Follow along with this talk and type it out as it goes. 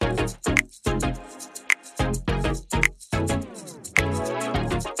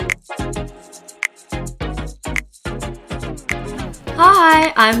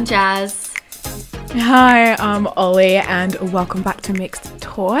Hi, I'm Jazz. Hi, I'm Ollie, and welcome back to Mixed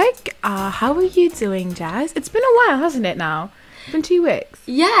Talk. How are you doing, Jazz? It's been a while, hasn't it now? It's been 2 weeks.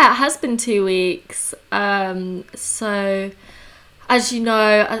 Yeah, it has been 2 weeks. So, as you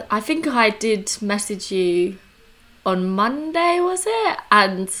know, I think I did message you on Monday, was it?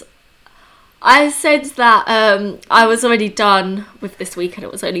 And I said that I was already done with this week and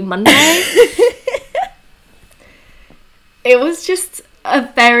it was only Monday. It was just a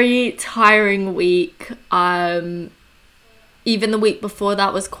very tiring week. Even the week before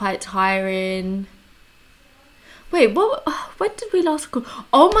that was quite tiring. Wait, what? When did we last record?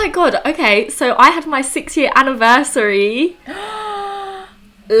 Oh my god, okay, so I had my 6-year anniversary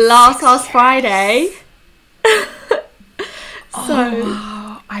last Friday.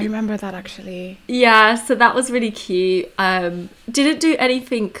 Wow, I remember that actually. Yeah, so that was really cute. Didn't do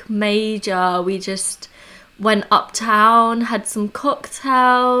anything major. We just went uptown, had some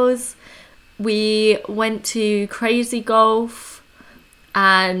cocktails. We went to Crazy Golf,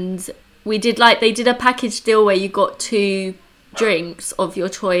 and they did a package deal where you got 2 drinks of your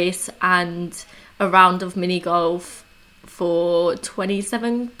choice and a round of mini golf for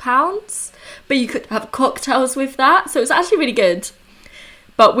 £27, but you could have cocktails with that, so it was actually really good.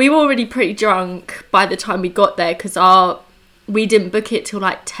 But we were already pretty drunk by the time we got there because we didn't book it till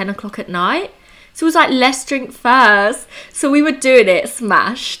like 10 o'clock at night. So it was like, let's drink first. So we were doing it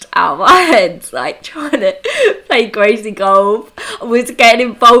smashed out of our heads, like trying to play crazy golf. We was getting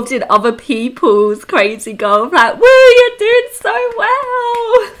involved in other people's crazy golf. Like, woo, you're doing so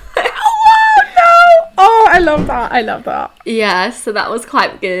well. Oh, I love that. Yeah, so that was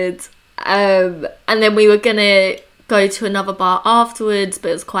quite good. And then we were going to go to another bar afterwards, but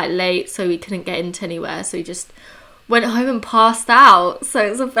it was quite late, so we couldn't get into anywhere. So we just went home and passed out. So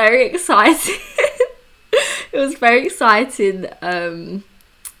it was very exciting. It was very exciting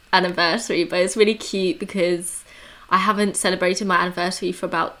anniversary, but it's really cute because I haven't celebrated my anniversary for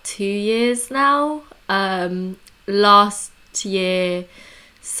about 2 years now. Last year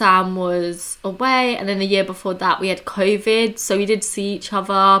Sam was away, and then the year before that we had COVID, so we did see each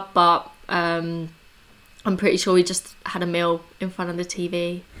other, but I'm pretty sure we just had a meal in front of the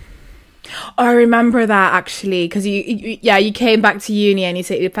TV. Oh, I remember that actually, because you came back to uni and you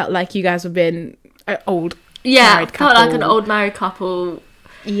said it felt like you guys have been an old married couple. Felt like an old married couple.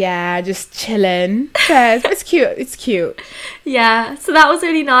 Yeah, just chilling. Yeah, it's cute. Yeah, so that was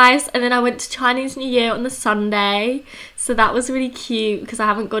really nice. And then I went to Chinese New Year on the Sunday, so that was really cute because I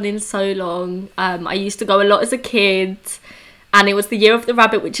haven't gone in so long. I used to go a lot as a kid, and it was the year of the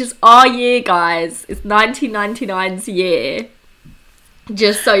rabbit, which is our year, guys. It's 1999's year,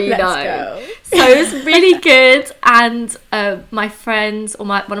 just so you know. Go. So it was really good, and my friends,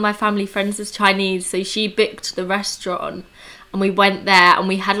 one of my family friends is Chinese, so she booked the restaurant, and we went there, and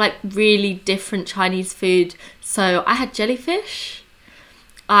we had like really different Chinese food. So I had jellyfish,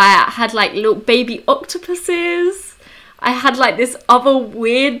 I had like little baby octopuses, I had like this other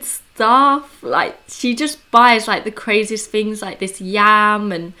weird stuff. Like, she just buys like the craziest things, like this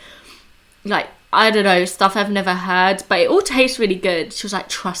yam and like, I don't know, stuff I've never heard, but it all tastes really good. She was like,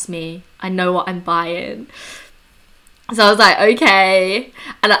 trust me, I know what I'm buying. So I was like, okay.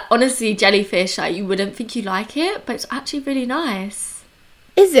 And honestly, jellyfish, like, you wouldn't think you like it, but it's actually really nice.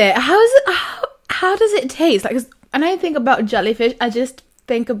 Is it? How does it taste? Like, when I think about jellyfish, I just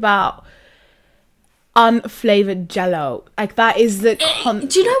think about unflavored jello. Like, that is the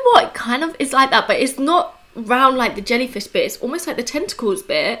do you know what? It kind of is like that, but it's not round like the jellyfish bit. It's almost like the tentacles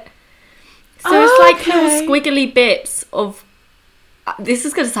bit. So it's like little squiggly bits of... This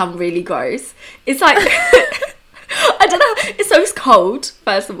is going to sound really gross. It's like... I don't know. So it's cold,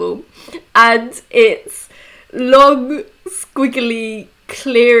 first of all. And it's long, squiggly,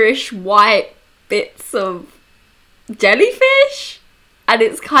 clearish, white bits of jellyfish. And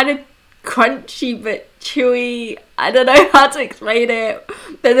it's kind of crunchy but chewy. I don't know how to explain it.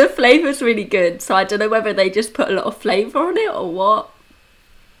 But the flavour's really good. So I don't know whether they just put a lot of flavour on it or what.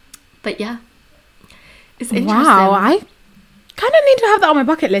 But yeah. It's interesting. Wow, I kind of need to have that on my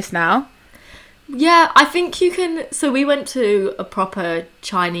bucket list now. Yeah, I think you can... So we went to a proper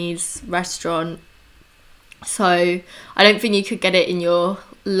Chinese restaurant. So I don't think you could get it in your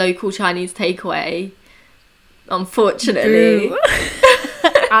local Chinese takeaway, unfortunately.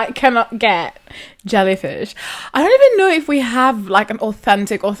 I cannot get jellyfish. I don't even know if we have like an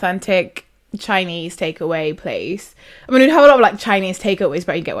authentic Chinese takeaway place. I mean, we'd have a lot of like Chinese takeaways,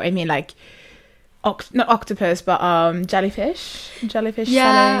 but you get what I mean, like not octopus, but jellyfish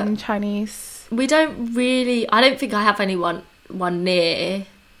selling Chinese. We don't really... I don't think I have one near.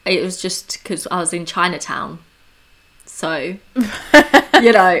 It was just because I was in Chinatown. So,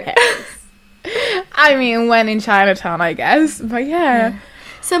 you know. I mean, when in Chinatown, I guess. But yeah.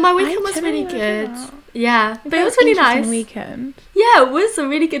 So my weekend was really good. Yeah, but it was really nice. Weekend. Yeah, it was a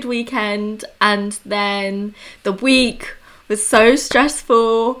really good weekend. And then the week was so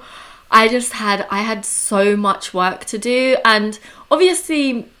stressful. I had so much work to do. And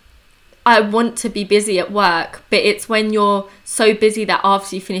obviously, I want to be busy at work, but it's when you're so busy that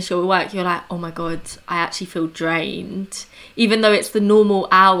after you finish your work, you're like, oh my God, I actually feel drained. Even though it's the normal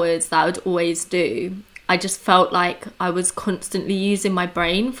hours that I would always do, I just felt like I was constantly using my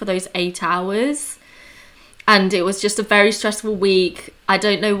brain for those 8 hours. And it was just a very stressful week. I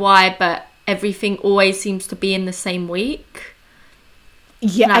don't know why, but everything always seems to be in the same week.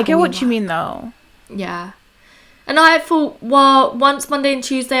 Yeah, I get what you mean though. Yeah. And I thought, well, once Monday and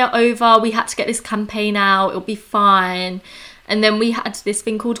Tuesday are over, we had to get this campaign out. It'll be fine. And then we had this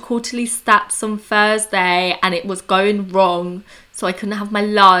thing called quarterly stats on Thursday, and it was going wrong. So I couldn't have my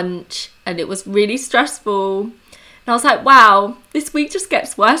lunch, and it was really stressful. And I was like, wow, this week just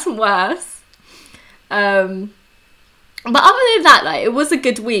gets worse and worse. But other than that, like, it was a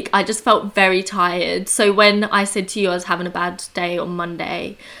good week. I just felt very tired. So when I said to you I was having a bad day on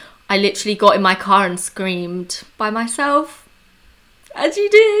Monday, I literally got in my car and screamed by myself, as you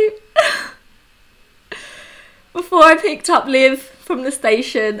do. Before I picked up Liv from the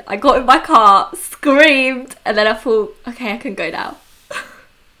station, I got in my car, screamed, and then I thought, okay, I can go now.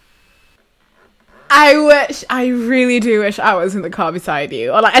 I really do wish I was in the car beside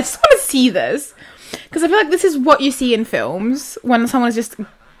you. Or like, I just want to see this. Because I feel like this is what you see in films when someone's just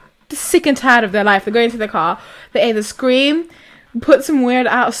sick and tired of their life. They go into the car, they either scream, put some weird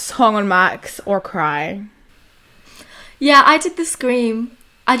out song on Max, or cry. Yeah, I did the scream.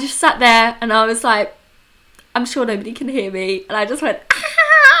 I just sat there and I was like, I'm sure nobody can hear me. And I just went,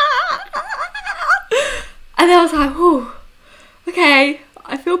 and then I was like, oh, okay,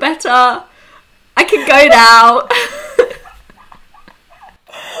 I feel better. I can go now.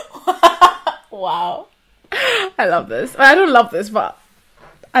 Wow. I love this. I don't love this, but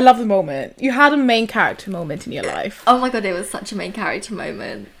I love the moment. You had a main character moment in your life. Oh my God, it was such a main character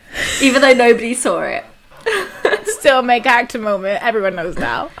moment. Even though nobody saw it. Still a main character moment. Everyone knows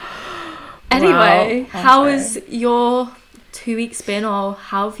now. Anyway, wow. How has your 2 weeks been, or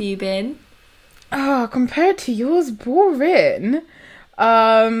how have you been? Oh, compared to yours, boring.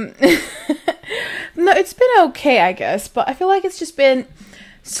 No, it's been okay, I guess, but I feel like it's just been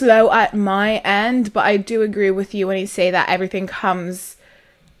slow at my end, but I do agree with you when you say that everything comes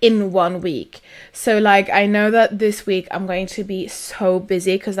in 1 week. So like, I know that this week I'm going to be so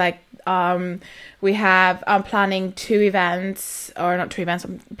busy because like I'm planning 2 events, or not 2 events,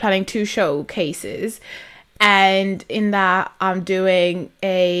 I'm planning 2 showcases, and in that I'm doing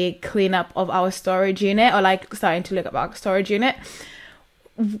a cleanup of our storage unit, or like starting to look at our storage unit.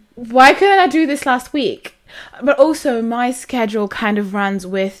 Why couldn't I do this last week? But also my schedule kind of runs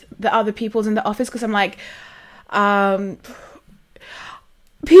with the other people's in the office, because I'm like,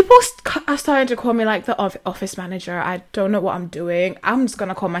 people are starting to call me like the office manager. I don't know what I'm doing. I'm just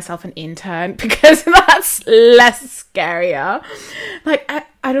gonna call myself an intern because that's less scarier. Like,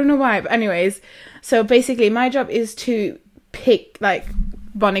 I don't know why, but anyways, so basically my job is to pick, like,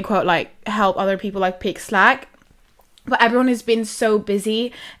 Bonnie quote, like, help other people like pick slack. But everyone has been so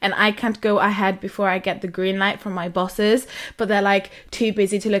busy and I can't go ahead before I get the green light from my bosses. But they're like too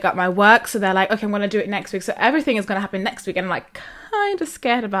busy to look at my work. So they're like, okay, I'm going to do it next week. So everything is going to happen next week. And I'm like kind of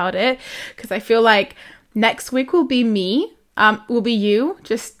scared about it because I feel like next week will be me. Will be you,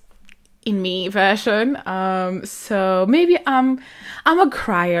 just in me version. So maybe I'm a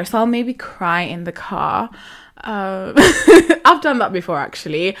crier. So I'll maybe cry in the car. I've done that before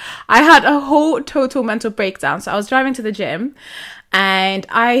actually. I had a whole total mental breakdown. So I was driving to the gym and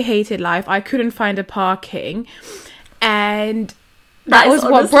I hated life. I couldn't find a parking, and that was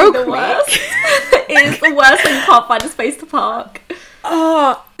what broke me. It is the worst when you can't find a space to park.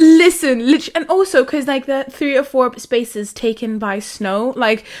 Oh, listen, literally, and also because like the 3 or 4 spaces taken by snow,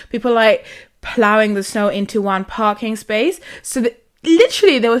 like people like plowing the snow into one parking space. So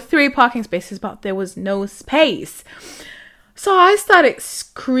literally there were 3 parking spaces, but there was no space. So I started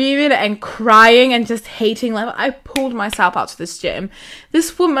screaming and crying and just hating life. I pulled myself out to this gym.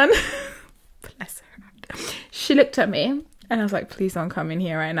 This woman, bless her, she looked at me and I was like, please don't come in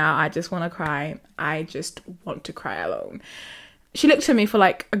here right now. I just want to cry. I just want to cry alone. She looked at me for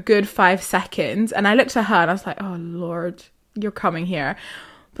like a good 5 seconds and I looked at her and I was like, oh Lord, you're coming here.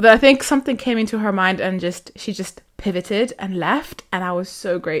 But I think something came into her mind and she just pivoted and left, and I was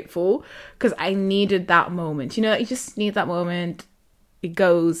so grateful because I needed that moment. You know, you just need that moment. It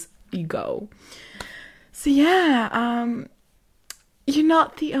goes, you go. So yeah, you're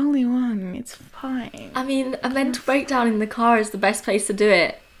not the only one. It's fine. I mean, a mental breakdown in the car is the best place to do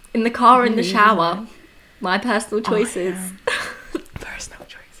it. In the car or in the shower. My personal choices. Personal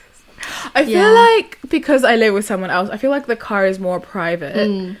choices. I feel like because I live with someone else, I feel like the car is more private.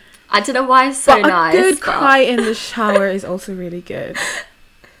 I don't know why it's so nice. A good cry in the shower is also really good.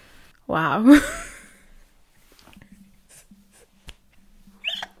 Wow.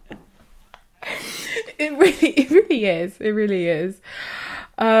 It really is. It really is.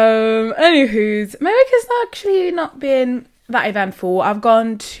 Anywho's, my week has actually not been that eventful. I've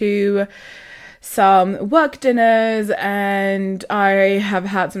gone to some work dinners and I have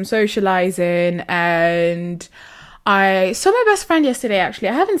had some socializing, and I saw my best friend yesterday. Actually,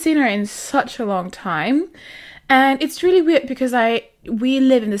 I haven't seen her in such a long time, and it's really weird because we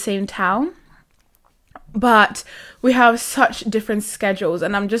live in the same town, but we have such different schedules,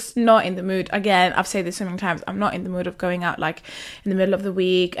 and I'm just not in the mood. Again, I've said this so many times, I'm not in the mood of going out like in the middle of the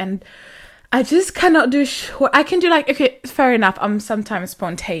week, and I just cannot do short. I can do like, okay, fair enough, I'm sometimes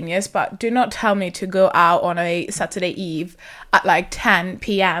spontaneous, but do not tell me to go out on a Saturday eve at like 10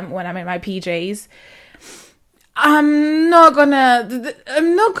 p.m. when I'm in my PJs. I'm not gonna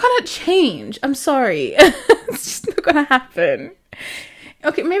change. I'm sorry. It's just not gonna happen.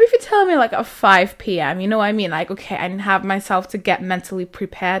 Okay, maybe if you tell me like at 5 p.m, you know what I mean? Like, okay, I have myself to get mentally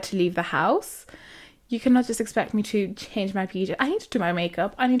prepared to leave the house. You cannot just expect me to change my PJ. I need to do my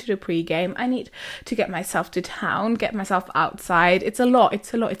makeup. I need to do pre-game. I need to get myself to town, get myself outside. It's a lot.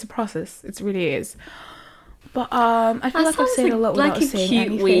 It's a process. It really is. But I feel like I've said a lot without saying anything. Like a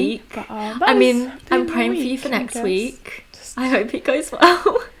cute week. But, I mean, I'm praying for you for next week. I hope it goes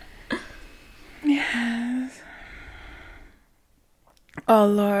well. Yes. Oh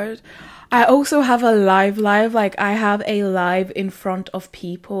Lord. I also have a live. Like, I have a live in front of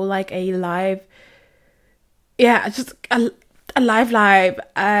people. Like a live. Yeah, just a live.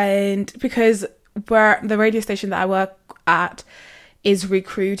 And because the radio station that I work at is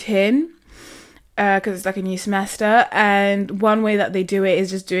recruiting, because it's like a new semester, and one way that they do it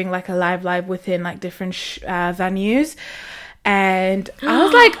is just doing like a live within like different venues. And I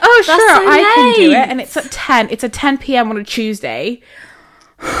was like, oh sure, so I can do it. And it's at 10 p.m. on a Tuesday.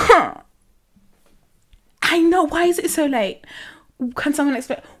 I know, why is it so late? Can someone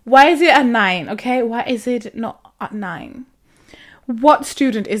explain? Why is it at 9? Okay, why is it not at 9? What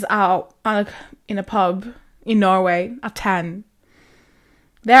student is out in a pub in Norway at 10?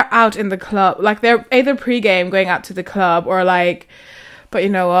 They're out in the club. Like, they're either pre-game going out to the club or like, but you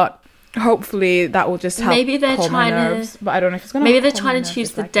know what? Hopefully that will just help. Maybe they're trying nerves, but I don't know if it's gonna. Maybe they're trying to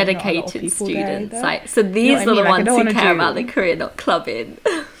choose the dedicated students. Like, so these are the ones who care about the career, not clubbing.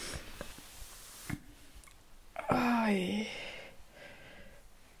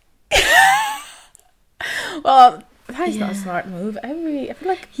 Well, that is not a smart move. I feel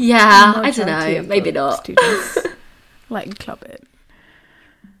like I don't know. Maybe not. Students like club it.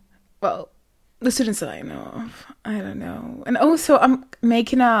 Well, the students that I know of, I don't know. And also, I'm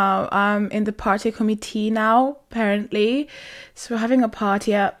making in the party committee now, apparently. So we're having a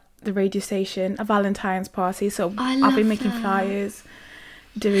party at the radio station, a Valentine's party. So I'll be making flyers,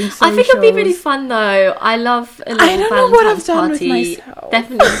 doing socials. I think it'll be really fun though. I love a little Valentine's party. I don't know what I've done with myself.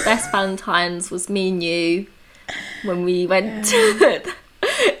 Definitely the best Valentine's was me and you when we went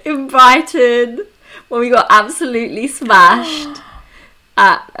in Brighton, when we got absolutely smashed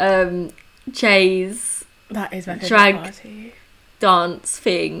at Jay's that is my drag party. Dance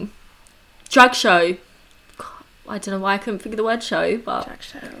thing, drag show. I don't know why I couldn't think of the word show, but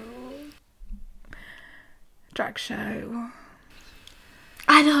drag show.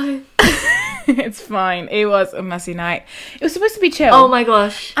 I know. It's fine. It was a messy night. It was supposed to be chill. Oh my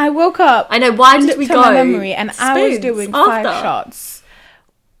gosh! I woke up. I know. Why did we go? My memory, and I was doing 5 shots.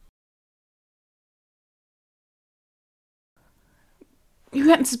 You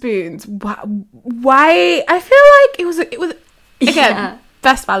went spoons. Why? I feel like it was again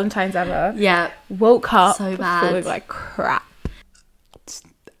best Valentine's ever. Yeah. Woke up so bad, feeling like crap.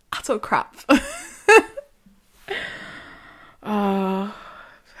 That's all crap.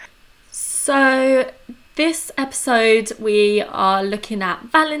 So this episode we are looking at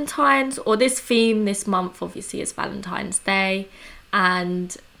Valentine's, or this theme this month obviously is Valentine's Day,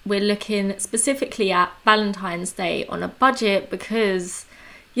 and we're looking specifically at Valentine's Day on a budget because,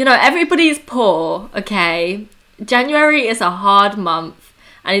 you know, everybody's poor, okay? January is a hard month,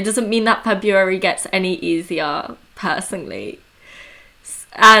 and it doesn't mean that February gets any easier, personally.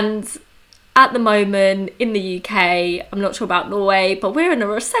 And at the moment in the UK, I'm not sure about Norway, but we're in a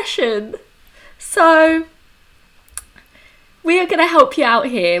recession. So we are going to help you out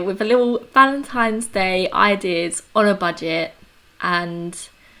here with a little Valentine's Day ideas on a budget. And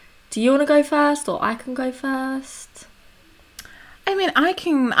do you want to go first, or I can go first? I mean, I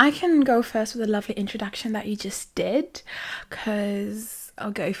can go first with a lovely introduction that you just did, because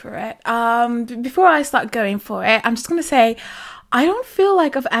I'll go for it. Before I start going for it, I'm just gonna say, I don't feel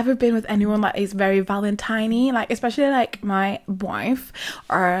like I've ever been with anyone that is very Valentine-y, like especially like my wife,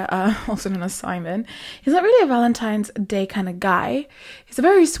 or also known as Simon. He's not really a Valentine's Day kind of guy. He's a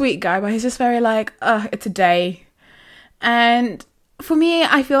very sweet guy, but he's just very like, it's a day. And for me,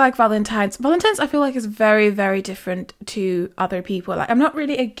 I feel like Valentine's I feel like is very, very different to other people. Like, I'm not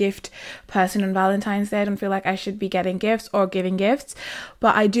really a gift person on Valentine's Day. I don't feel like I should be getting gifts or giving gifts,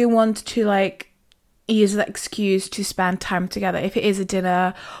 but I do want to like use the excuse to spend time together. If it is a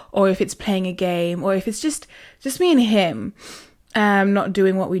dinner, or if it's playing a game, or if it's just me and him, not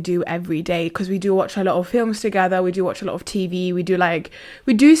doing what we do every day, because we do watch a lot of films together, we do watch a lot of TV, we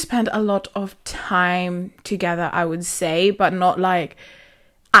do spend a lot of time together, I would say, but not like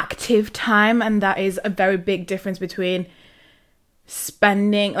active time. And that is a very big difference between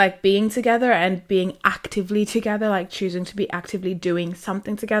spending, like being together, and being actively together, like choosing to be actively doing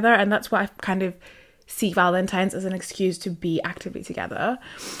something together. And that's why I kind of see Valentine's as an excuse to be actively together.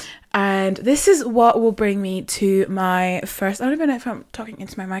 And this is what will bring me to my first, I don't even know if I'm talking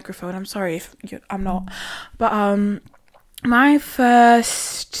into my microphone, I'm sorry if I'm not, but my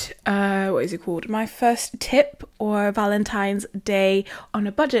first my first tip or Valentine's Day on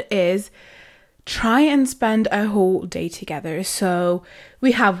a budget is try and spend a whole day together. So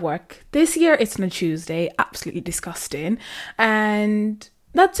we have work this year, it's on a Tuesday, absolutely disgusting, and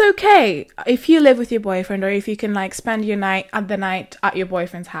that's okay if you live with your boyfriend, or if you can like spend your night at your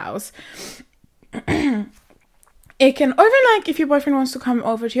boyfriend's house. It can, or even like if your boyfriend wants to come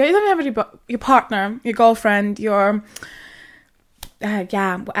over to you, you don't have your partner, your girlfriend, your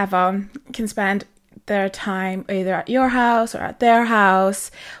whatever, can spend their time either at your house or at their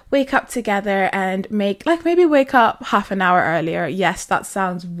house, wake up together and maybe wake up half an hour earlier. Yes, that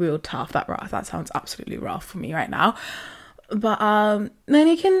sounds real tough. That sounds absolutely rough for me right now. But then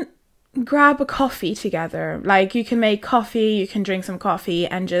you can grab a coffee together. Like, you can make coffee, you can drink some coffee,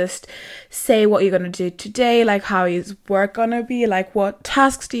 and just say what you're going to do today, like how is work going to be, like what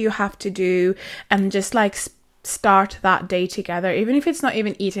tasks do you have to do, and just like start that day together. Even if it's not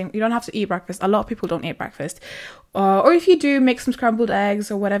even eating, you don't have to eat breakfast. A lot of people don't eat breakfast. Or if you do, make some scrambled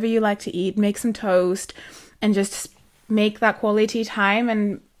eggs or whatever you like to eat, make some toast, and just make that quality time.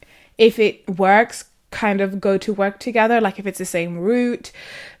 And if it works, kind of go to work together. Like if it's the same route,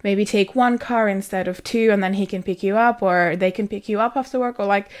 maybe take one car instead of two, and then he can pick you up, or they can pick you up after work, or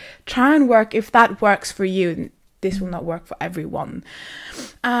like try and work if that works for you. This will not work for everyone.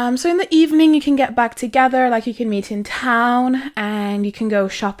 So in the evening you can get back together, like you can meet in town and you can go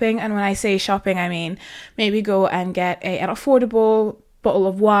shopping. And when I say shopping, I mean maybe go and get an affordable bottle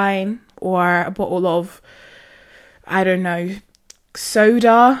of wine, or a bottle of, I don't know,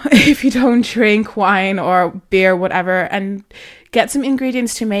 soda if you don't drink wine or beer, whatever, and get some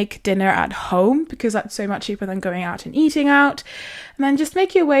ingredients to make dinner at home, because that's so much cheaper than going out and eating out. And then just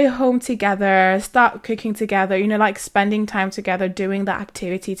make your way home together, start cooking together, like spending time together, doing that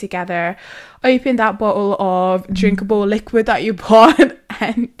activity together, open that bottle of drinkable liquid that you bought,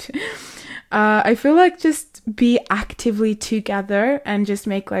 and I feel like just be actively together and just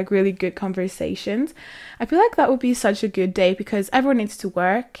make like really good conversations. I feel like that would be such a good day, because everyone needs to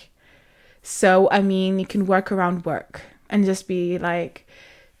work. So, I mean, you can work around work and just be like,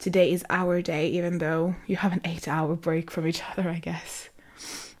 today is our day, even though you have an 8-hour break from each other, I guess.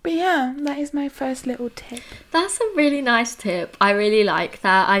 But yeah, that is my first little tip. That's a really nice tip. I really like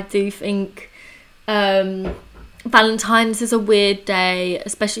that. I do think Valentine's is a weird day,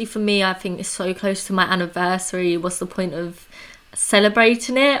 especially for me. I think it's so close to my anniversary. What's the point of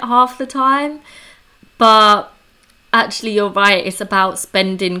celebrating it half the time? But actually, you're right. It's about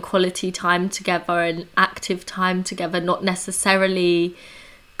spending quality time together and active time together, not necessarily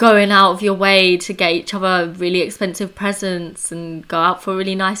going out of your way to get each other really expensive presents and go out for a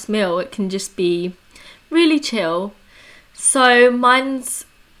really nice meal. It can just be really chill. So mine's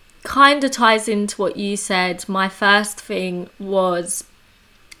kind of ties into what you said. My first thing was,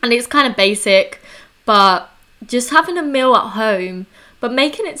 and it's kind of basic, but just having a meal at home, but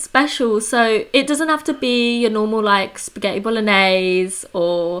making it special. So it doesn't have to be your normal like spaghetti bolognese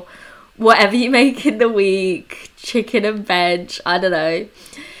or whatever you make in the week, chicken and veg, I don't know.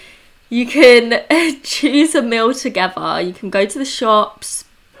 You can choose a meal together. You can go to the shops,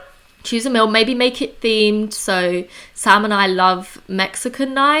 choose a meal, maybe make it themed. So Sam and I love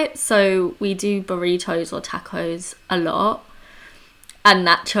Mexican night, so we do burritos or tacos a lot. and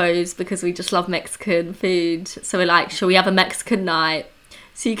nachos because we just love Mexican food. So we're like, shall we have a Mexican night?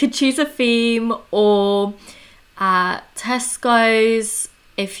 So you could choose a theme, or Tesco's,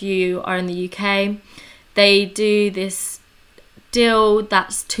 if you are in the UK, they do this deal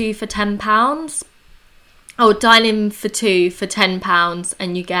that's 2 for £10. Oh, dine in for 2 for £10,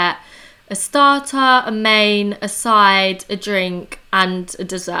 and you get a starter, a main, a side, a drink, and a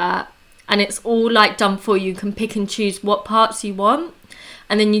dessert. And it's all like done for you. You can pick and choose what parts you want,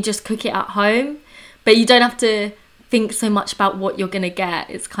 and then you just cook it at home. But you don't have to think so much about what you're going to get.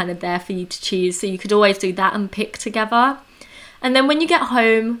 It's kind of there for you to choose. So you could always do that and pick together. And then when you get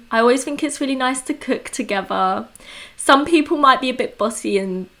home, I always think it's really nice to cook together. Some people might be a bit bossy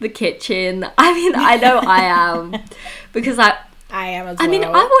in the kitchen. I mean, I know I am. Because I am as well. I mean,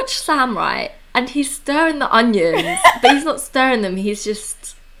 I watch Sam, right? And he's stirring the onions. But he's not stirring them. He's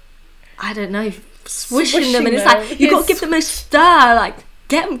just, I don't know, swishing them. And it's like, you've got to give them a stir. Like,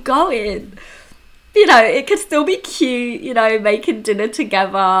 get them going. You know, it could still be cute, you know, making dinner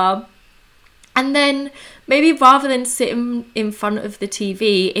together. And then maybe rather than sitting in front of the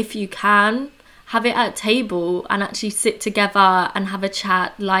TV, if you can, have it at a table and actually sit together and have a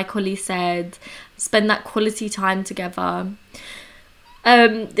chat, like Ollie said, spend that quality time together.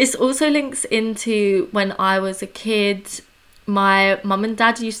 This also links into when I was a kid. My mum and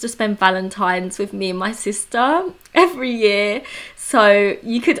dad used to spend Valentines with me and my sister every year. So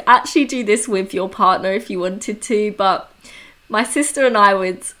you could actually do this with your partner if you wanted to, but my sister and I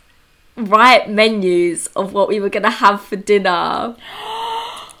would write menus of what we were going to have for dinner,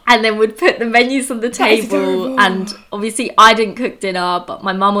 and then would put the menus on the table. And obviously I didn't cook dinner, but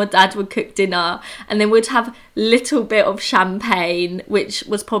my mum or dad would cook dinner, and then we'd have little bit of champagne, which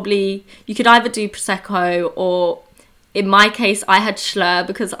was probably, you could either do Prosecco, or in my case I had Schlur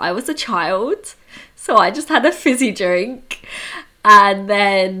because I was a child, so I just had a fizzy drink. And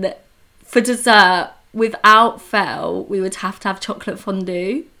then for dessert, without fail, we would have to have chocolate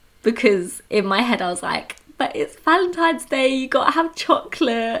fondue, because in my head I was like, but it's Valentine's Day, you gotta have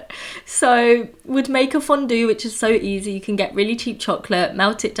chocolate. So we'd make a fondue, which is so easy. You can get really cheap chocolate,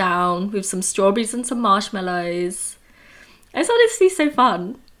 melt it down with some strawberries and some marshmallows. It's honestly so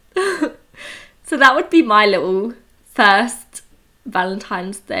fun. So that would be my little first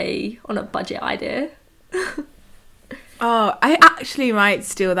Valentine's Day on a budget idea. Oh, I actually might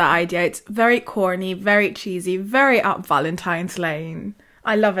steal that idea. It's very corny, very cheesy, very up Valentine's Lane.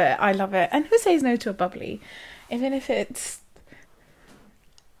 I love it. I love it. And who says no to a bubbly? Even if it's,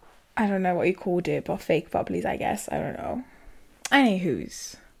 I don't know what you called it, but fake bubblies, I guess. I don't know.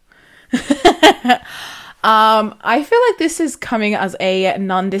 Anywho's. I feel like this is coming as a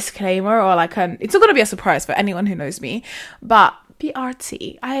non-disclaimer, or like it's not going to be a surprise for anyone who knows me, but be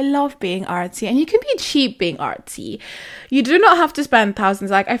artsy. I love being artsy, and you can be cheap being artsy. You do not have to spend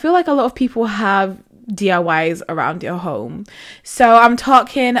thousands. Like, I feel like a lot of people have DIYs around your home. So I'm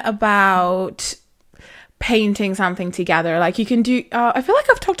talking about painting something together. Like, you can do, I feel like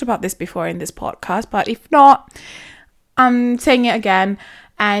I've talked about this before in this podcast, but if not, I'm saying it again.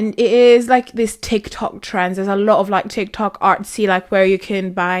 And it is like this TikTok trends. There's a lot of like TikTok artsy, like where you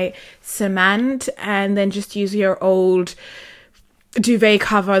can buy cement and then just use your old duvet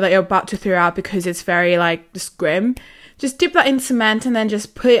cover that you're about to throw out because it's very like just grim. Just dip that in cement and then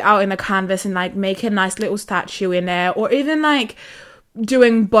just put it out in a canvas and like make a nice little statue in there. Or even like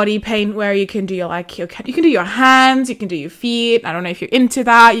doing body paint where you can do your you can do your hands, you can do your feet. I don't know if you're into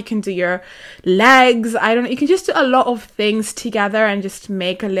that. You can do your legs. I don't know. You can just do a lot of things together and just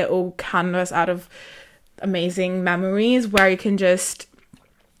make a little canvas out of amazing memories where you can just,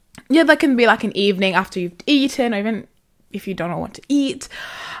 yeah, that can be like an evening after you've eaten, or even if you don't know what to eat.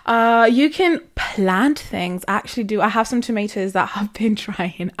 You can plant things. I have some tomatoes that have been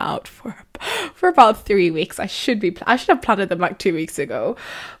trying out for about 3 weeks. I should have planted them like 2 weeks ago.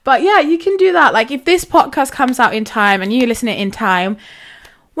 But yeah, you can do that. Like, if this podcast comes out in time and you listen it in time,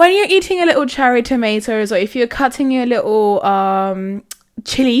 when you're eating a little cherry tomatoes, or if you're cutting your little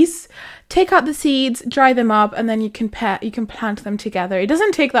chilies, take out the seeds, dry them up, and then you can plant them together. It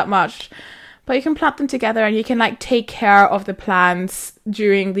doesn't take that much, but you can plant them together, and you can like take care of the plants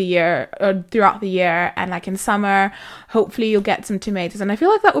during the year or throughout the year. And like in summer, hopefully you'll get some tomatoes. And I feel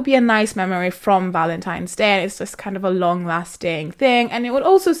like that would be a nice memory from Valentine's Day. And it's just kind of a long lasting thing. And it would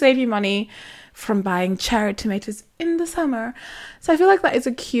also save you money from buying cherry tomatoes in the summer. So I feel like that is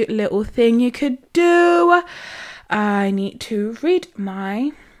a cute little thing you could do. I need to read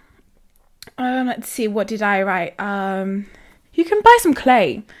my, let's see, what did I write? You can buy some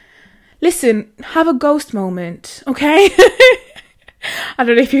clay. Listen, have a ghost moment, okay? I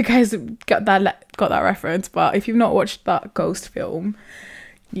don't know if you guys got that reference, but if you've not watched that ghost film,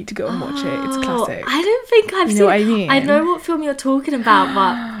 you need to go and watch it. It's classic. I don't think I've You seen. know what I mean? I know what film you're talking about,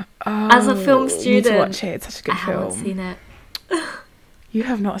 but as a film you need student, to watch it. It's such a good I film. haven't seen it. You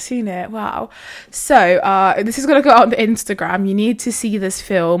have not seen it. Wow. So this is going to go out on the Instagram. You need to see this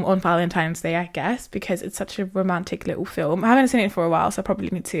film on Valentine's Day, I guess, because it's such a romantic little film. I haven't seen it for a while, so I probably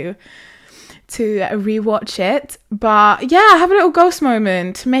need to rewatch it. But yeah, have a little ghost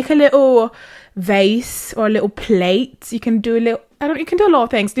moment. Make a little vase or a little plate. You can do you can do a lot of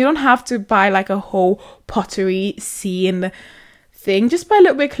things. You don't have to buy like a whole pottery scene thing. Just buy a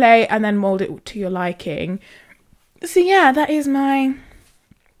little bit of clay and then mold it to your liking. So yeah, that is my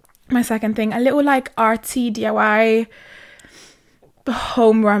second thing. A little like artsy DIY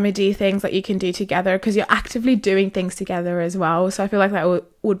home remedy things that you can do together, because you're actively doing things together as well. So I feel like that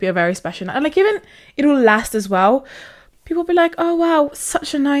would be a very special night. And like, even it'll last as well. People be like, oh wow,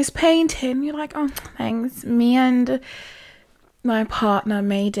 such a nice painting. You're like, oh thanks, me and my partner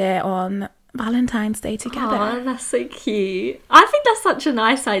made it on Valentine's Day together. Oh, that's so cute. I think that's such a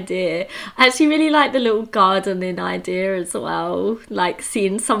nice idea. I actually really like the little gardening idea as well. Like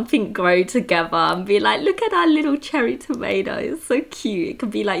seeing something grow together and be like, look at our little cherry tomato. It's so cute. It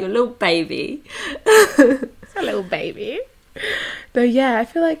could be like your little baby. It's a little baby. But yeah, I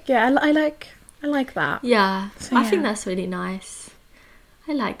feel like, yeah, I like that. Yeah, So, I yeah. think that's really nice.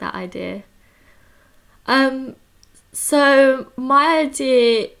 I like that idea. So my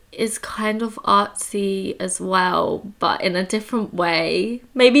idea is kind of artsy as well, but in a different way.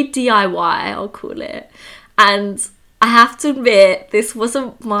 Maybe DIY, I'll call it. And I have to admit, this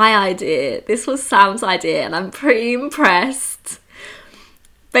wasn't my idea. This was Sam's idea, and I'm pretty impressed.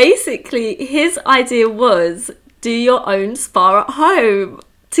 Basically, his idea was do your own spa at home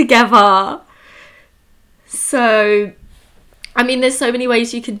together. So, I mean, there's so many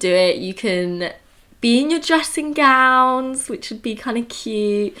ways you can do it. You can be in your dressing gowns, which would be kind of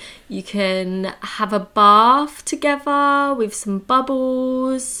cute. You can have a bath together with some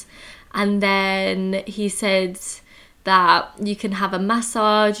bubbles. And then he said that you can have a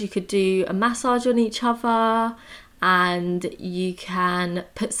massage. You could do a massage on each other. And you can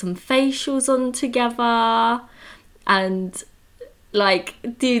put some facials on together. And like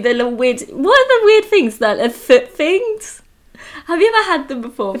do the little weird... What are the weird things that are foot things? Have you ever had them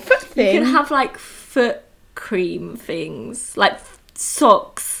before? Foot thing? You can have like foot cream things, like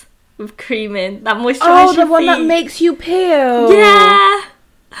socks with cream in that moisturize Oh, your the one feet. that makes you peel. Yeah.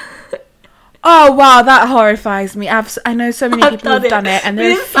 Oh wow, that horrifies me. I know so many people who've done it, and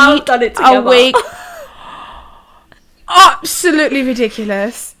their feet done it are together. weak. Absolutely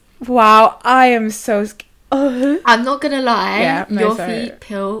ridiculous. Wow, I am so I'm not gonna lie. Yeah, no, your sorry. feet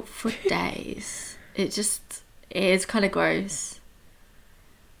peel for days. It is kind of gross.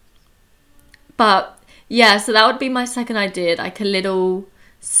 But yeah, so that would be my second idea, like a little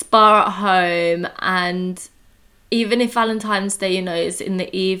spa at home. And even if Valentine's Day, is in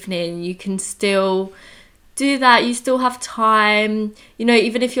the evening, you can still do that. You still have time,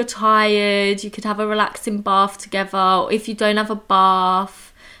 even if you're tired, you could have a relaxing bath together. Or if you don't have a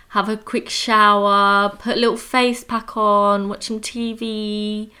bath, have a quick shower, put a little face pack on, watch some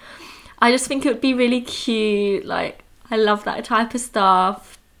TV. I just think it would be really cute. Like, I love that type of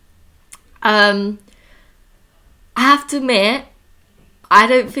stuff. I have to admit, I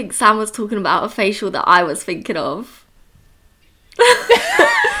don't think Sam was talking about a facial that I was thinking of.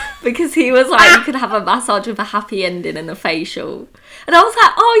 Because he was like, you could have a massage with a happy ending and a facial. And I was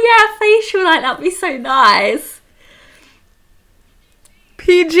like, oh yeah, facial, like that'd be so nice.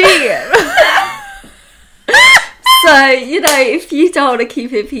 PG. So, if you don't want to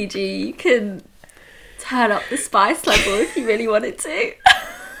keep it PG, you can turn up the spice level if you really wanted to.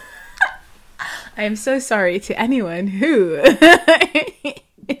 I am so sorry to anyone who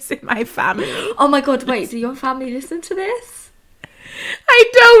is in my family. Oh my god, wait, do your family listen to this? I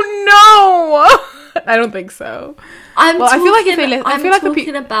don't know. I don't think so. I feel like if they listen, I feel like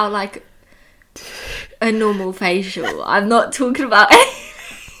talking about like a normal facial. I'm not talking about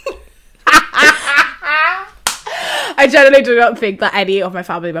I generally do not think that any of my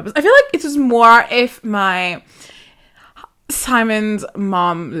family members. I feel like it was more if Simon's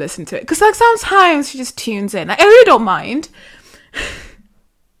mom listened to it, because like sometimes she just tunes in. Like, I really don't mind.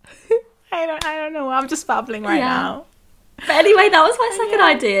 I don't know. I'm just babbling right now. But anyway, that was my second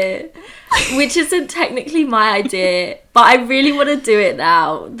idea, which isn't technically my idea, but I really want to do it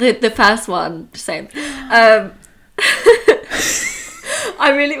now. The first one, just saying.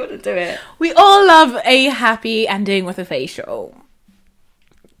 I really want to do it. We all love a happy ending with a facial.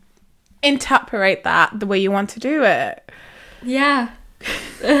 Interpret that the way you want to do it. Yeah.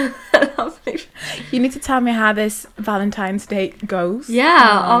 Lovely. You need to tell me how this Valentine's date goes.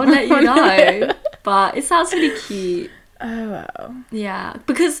 Yeah, I'll let you know. But it sounds really cute. Oh, well. Yeah,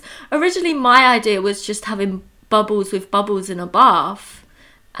 because originally my idea was just having bubbles with bubbles in a bath.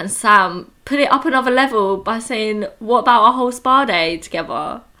 And Sam put it up another level by saying, what about a whole spa day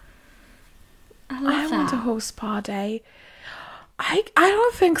together? I want a whole spa day. I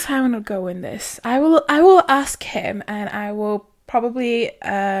don't think Simon will go in this. I will ask him, and I will probably,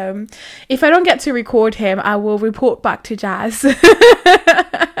 if I don't get to record him, I will report back to Jazz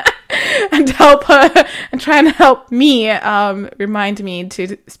and help her and try and help me remind me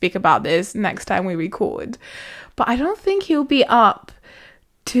to speak about this next time we record. But I don't think he'll be up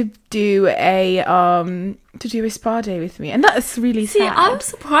to do a spa day with me, and that's really sad. See, I'm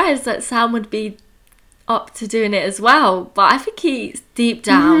surprised that Sam would be up to doing it as well, but I think he deep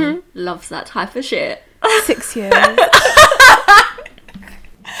down loves that type of shit. 6 years. I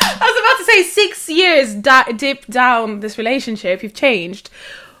was about to say 6 years deep down this relationship, you've changed.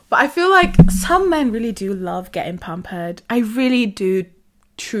 But I feel like some men really do love getting pampered. I really do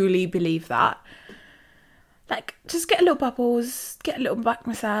truly believe that. Like, just get a little bubbles, get a little back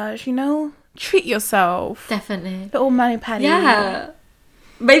massage, you know? Treat yourself. Definitely. Little mani-pedi. Yeah.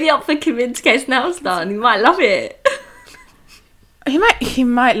 Maybe up for Kim in to get his nails done. He might love it. He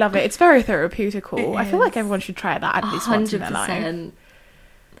might love it. It's very therapeutical. I feel is. like everyone should try that at least once in their life.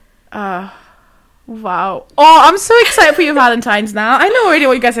 100%. Wow. Oh, I'm so excited for your Valentine's now. I know already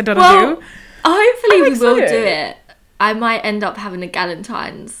what you guys are going to do. Hopefully we will do it. I might end up having a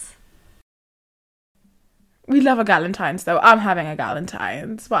Galentine's. We love a Galentine's though. I'm having a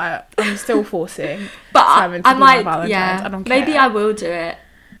Galentine's, but I'm still forcing but Simon to I do might, my Valentine's. yeah, I don't care. maybe I will do it.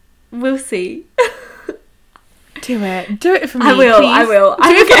 We'll see. Do it. Do it for me, I will. please. I will. Do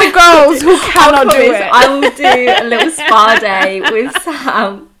it for the girls who cannot do it. I will do a little spa day with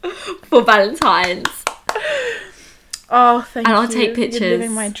Sam for Valentine's. Oh, thank you. And I'll take pictures You're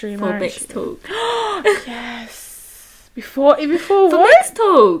living my dream, for Mixed Talk. Yes. Before for what? Mixed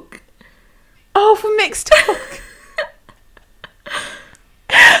Talk. Oh, for Mixed Talk.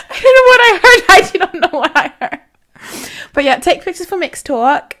 I don't know what I heard. I don't know what I heard. But yeah, take pictures for Mixed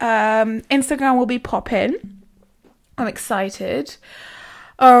Talk. Instagram will be popping. I'm excited.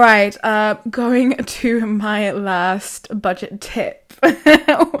 All right, going to my last budget tip.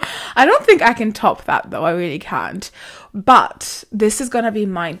 I don't think I can top that though. I really can't. But this is going to be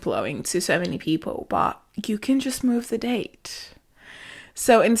mind-blowing to so many people. But you can just move the date.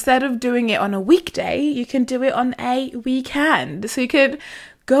 So instead of doing it on a weekday, you can do it on a weekend. So you could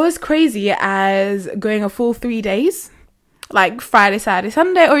go as crazy as going a full 3 days, like Friday, Saturday,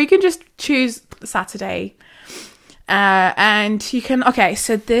 Sunday, or you can just choose Saturday. And you can, okay,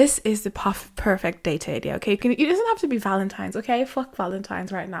 so this is the perfect date idea, okay? It doesn't have to be Valentine's, okay? Fuck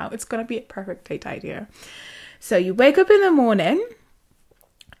Valentine's right now. It's going to be a perfect date idea. So you wake up in the morning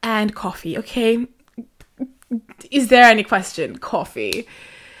and coffee, okay? Is there any question? Coffee.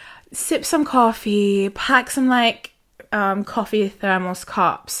 Sip some coffee, pack some coffee thermos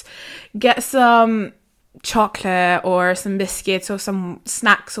cups, get some chocolate or some biscuits or some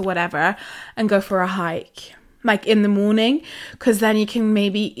snacks or whatever, and go for a hike. Like in the morning, because then you can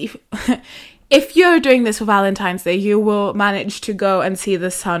maybe, if you're doing this for Valentine's Day, you will manage to go and see the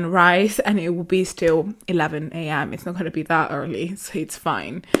sun rise, and it will be still 11 a.m. It's not going to be that early, so it's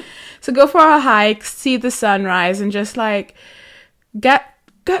fine. So go for a hike, see the sunrise, and just like get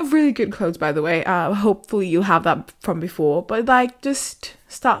really good clothes, by the way. Hopefully you'll have that from before, but like just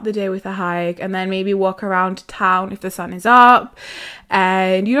start the day with a hike, and then maybe walk around town if the sun is up.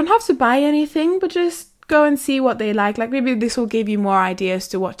 And you don't have to buy anything, but just go and see what they like. Like maybe this will give you more ideas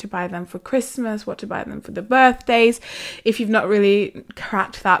to what to buy them for Christmas, what to buy them for the birthdays, if you've not really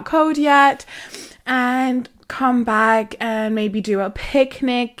cracked that code yet. And come back and maybe do a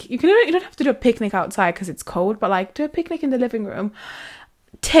picnic. You don't have to do a picnic outside because it's cold, but like do a picnic in the living room.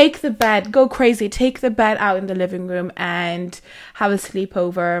 Take the bed, go crazy, take the bed out in the living room and have a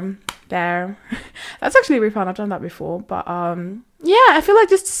sleepover there. That's actually really fun. I've done that before, but yeah, I feel like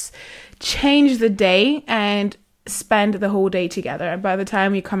just change the day and spend the whole day together, and by the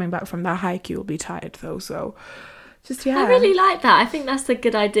time you're coming back from that hike you'll be tired though, so just I really like that. I think that's a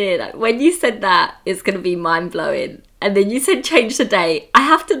good idea. Like when you said that it's going to be mind-blowing, and then you said change the day, I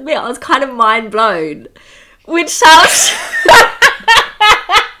have to admit I was kind of mind-blown, which sounds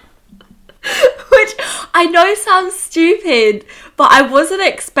which I know sounds stupid, but I wasn't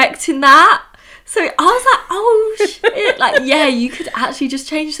expecting that. So I was like, oh shit, like, yeah, you could actually just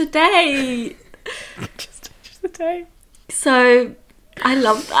change the day. Just change the day. So I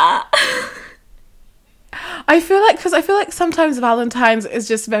love that. I feel like sometimes Valentine's is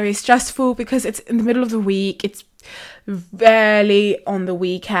just very stressful because it's in the middle of the week. It's rarely on the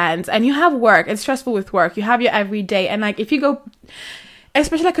weekends, and you have work. It's stressful with work. You have your everyday, and like if you go,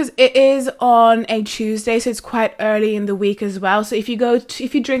 especially because it is on a Tuesday, so it's quite early in the week as well. So if you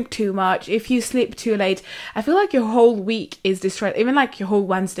drink too much, if you sleep too late, I feel like your whole week is destroyed. Even like your whole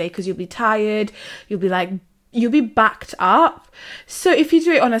Wednesday, because you'll be tired. You'll be backed up. So if you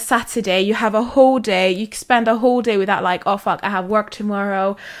do it on a Saturday, you have a whole day, you spend a whole day without like, oh fuck, I have work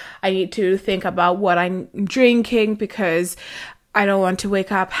tomorrow. I need to think about what I'm drinking because I don't want to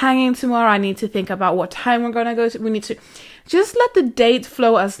wake up hanging tomorrow. I need to think about what time we're going to go to. We need to just let the date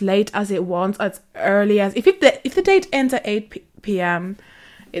flow as late as it wants, as early as, if the date ends at 8 p.m.,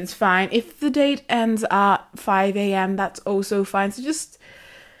 it's fine. If the date ends at 5 a.m., that's also fine. So just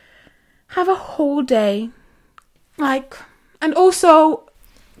have a whole day. And also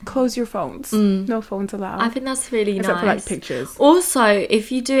close your phones. No phones allowed. I think that's really Except nice. for like pictures. Also,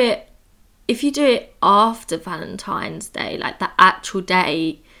 if you do it after Valentine's Day, like the actual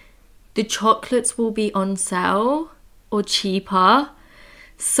day, the chocolates will be on sale or cheaper.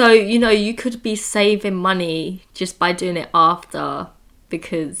 So, you could be saving money just by doing it after,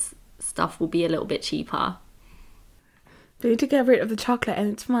 because stuff will be a little bit cheaper. You need to get rid of the chocolate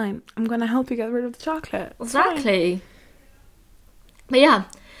and it's fine. I'm going to help you get rid of the chocolate. Exactly. But yeah,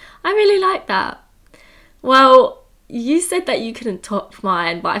 I really like that. Well, you said that you couldn't top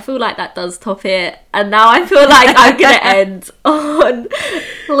mine, but I feel like that does top it. And now I feel like I'm going to end on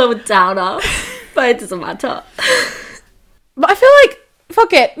a little downer. But it doesn't matter. But I feel like,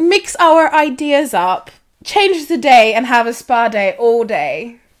 fuck it, mix our ideas up, change the day and have a spa day all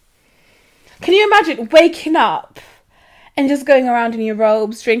day. Can you imagine waking up and just going around in your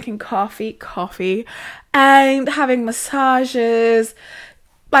robes, drinking coffee, and having massages,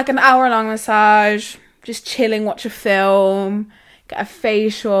 like an hour-long massage, just chilling, watch a film, get a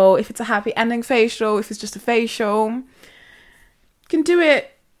facial, if it's a happy ending facial, if it's just a facial. You can do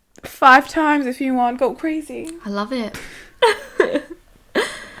it 5 times if you want, go crazy. I love it.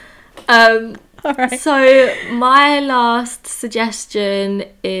 All right. So my last suggestion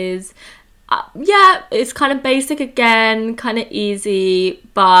is, it's kind of basic again, kind of easy,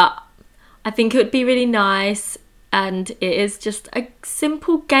 but I think it would be really nice, and it is just a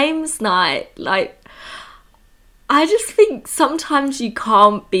simple games night. Like, I just think sometimes you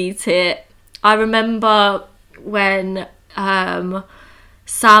can't beat it. I remember when Sam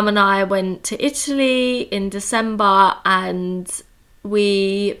and I went to Italy in December, and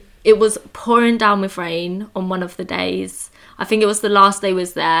it was pouring down with rain on one of the days. I think it was the last day we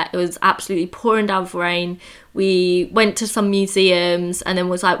was there. It was absolutely pouring down with rain. We went to some museums and then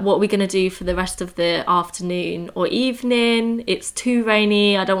was like, what are we going to do for the rest of the afternoon or evening? It's too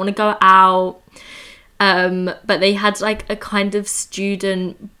rainy. I don't want to go out. But they had like a kind of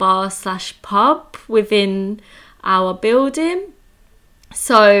student bar / pub within our building.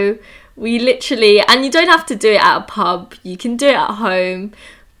 So we literally, and you don't have to do it at a pub. You can do it at home.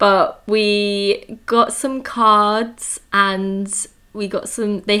 But we got some cards and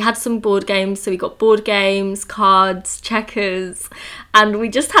they had some board games. So we got board games, cards, checkers, and we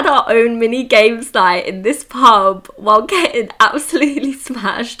just had our own mini games night in this pub while getting absolutely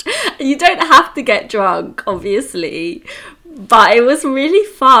smashed. You don't have to get drunk, obviously, but it was really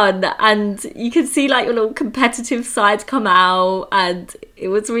fun, and you could see like your little competitive side come out, and it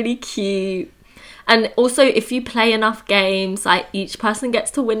was really cute. And also, if you play enough games, like, each person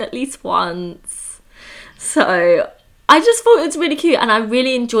gets to win at least once. So I just thought it was really cute, and I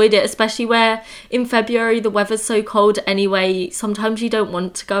really enjoyed it, especially where in February the weather's so cold anyway. Sometimes you don't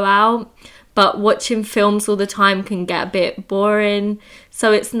want to go out, but watching films all the time can get a bit boring.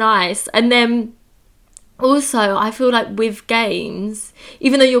 So it's nice. And then also, I feel like with games,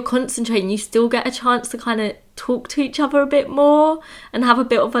 even though you're concentrating, you still get a chance to kind of talk to each other a bit more and have a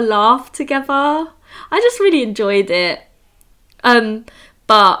bit of a laugh together. I just really enjoyed it.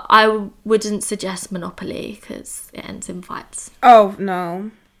 But I wouldn't suggest Monopoly because it ends in fights. Oh,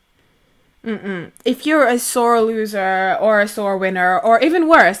 no. If you're a sore loser or a sore winner, or even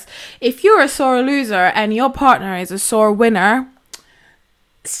worse, if you're a sore loser and your partner is a sore winner,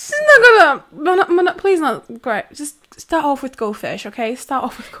 it's not gonna, please not great. Just start off with Go Fish, okay? Start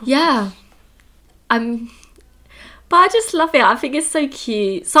off with Go Fish. Yeah. But I just love it. I think it's so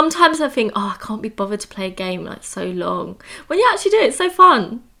cute. Sometimes I think, I can't be bothered to play a game like so long. When you actually do it, it's so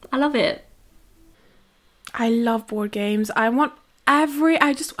fun. I love it. I love board games. I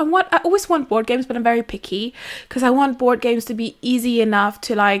always want board games, but I'm very picky because I want board games to be easy enough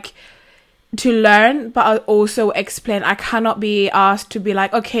to like to learn, but I'll also explain. I cannot be asked to be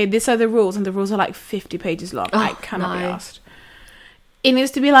like, okay, these are the rules, and the rules are like 50 pages long. I cannot be asked. It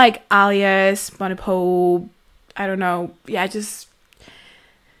needs to be like alias, monopole, I don't know. Yeah, just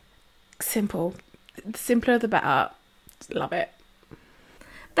simple. The simpler the better. Love it.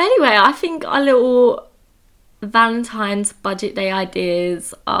 But anyway, I think our little Valentine's budget day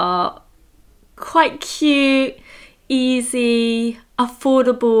ideas are quite cute, easy,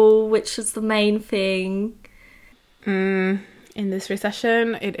 affordable, which is the main thing. In this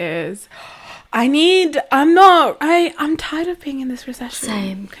recession, it is. I'm tired of being in this recession.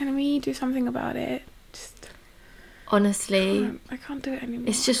 Same. Can we do something about it? Honestly, I can't do it anymore.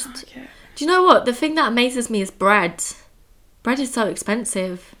 It's just, do you know what? The thing that amazes me is bread. Bread is so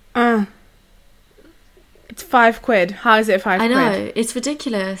expensive. It's £5. How is it £5? I know, it's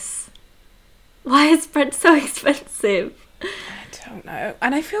ridiculous. Why is bread so expensive? I don't know.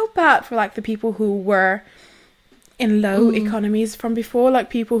 And I feel bad for like the people who were in low economies from before, like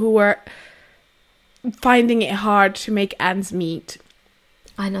people who were finding it hard to make ends meet.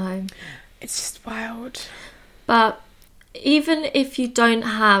 I know. It's just wild. But even if you don't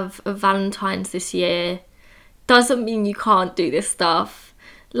have a Valentine's this year, doesn't mean you can't do this stuff.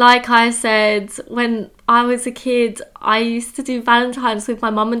 Like I said, when I was a kid, I used to do Valentine's with my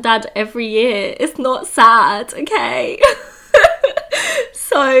mum and dad every year. It's not sad, okay?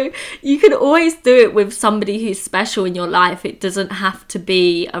 So you can always do it with somebody who's special in your life. It doesn't have to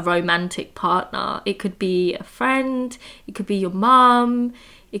be a romantic partner. It could be a friend. It could be your mum.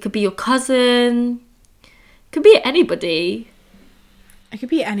 It could be your cousin. It could be anybody. It could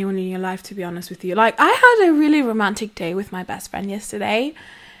be anyone in your life, to be honest with you. Like, I had a really romantic day with my best friend yesterday.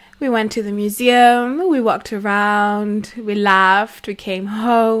 We went to the museum, we walked around, we laughed, we came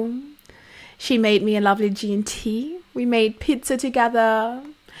home. She made me a lovely G&T. We made pizza together,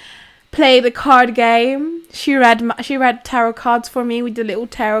 played a card game. She read tarot cards for me. We did a little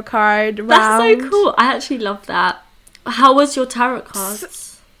tarot card round. That's so cool. I actually love that. How was your tarot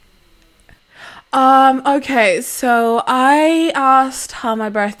cards? Okay, so I asked how my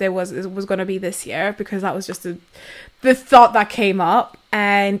birthday was going to be this year, because that was just the thought that came up,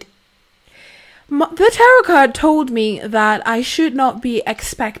 and the tarot card told me that I should not be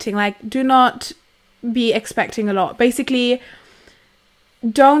expecting, like, do not be expecting a lot. Basically,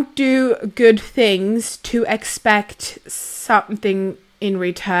 don't do good things to expect something in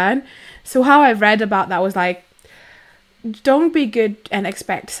return. So how I read about that was like, don't be good and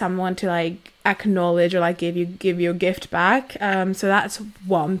expect someone to like acknowledge or like give you a gift back. So that's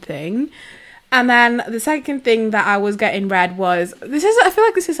one thing. And then the second thing that I was getting read was, I feel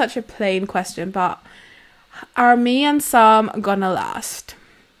like this is such a plain question, but are me and Sam gonna last?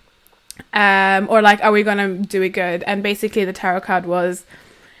 Or like, are we gonna do it good? And basically the tarot card was,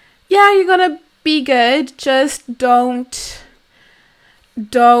 yeah, you're gonna be good, just don't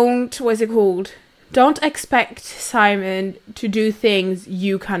what's it called? Don't expect Simon to do things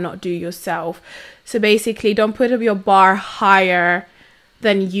you cannot do yourself. So basically, don't put up your bar higher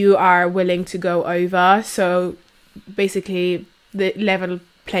than you are willing to go over. So basically, the level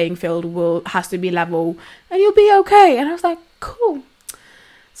playing field has to be level, and you'll be okay. And I was like, cool.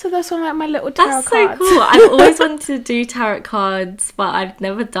 So that's one of my little tarot cards. That's so cool. I've always wanted to do tarot cards, but I've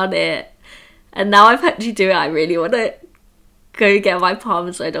never done it. And now I've had to do it. I really want to go get my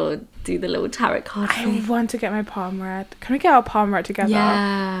palms read or do the little tarot card. I want to get my palm read. Can we get our palm read together?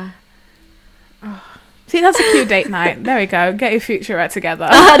 Yeah. Oh. See, that's a cute date night. There we go. Get your future read together.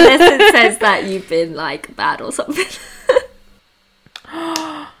 Unless it says that you've been like bad or something.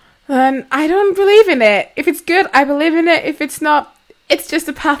 Then I don't believe in it. If it's good, I believe in it. If it's not, it's just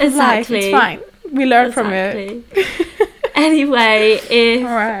a path of life. It's fine. We learn from it. Anyway, if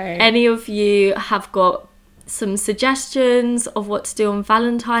any of you have got some suggestions of what to do on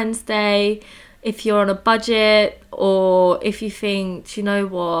Valentine's Day, if you're on a budget, or if you think, do you know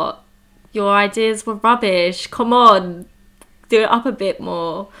what, your ideas were rubbish, come on, do it up a bit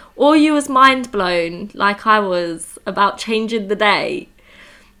more, or you was mind blown like I was about changing the day,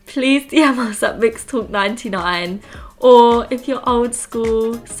 please DM us at mixtalk99, or if you're old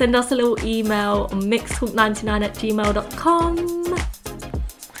school, send us a little email on mixtalk99@gmail.com.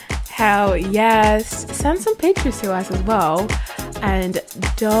 Hell yes. Send some pictures to us as well. And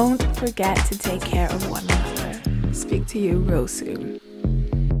don't forget to take care of one another. Speak to you real soon.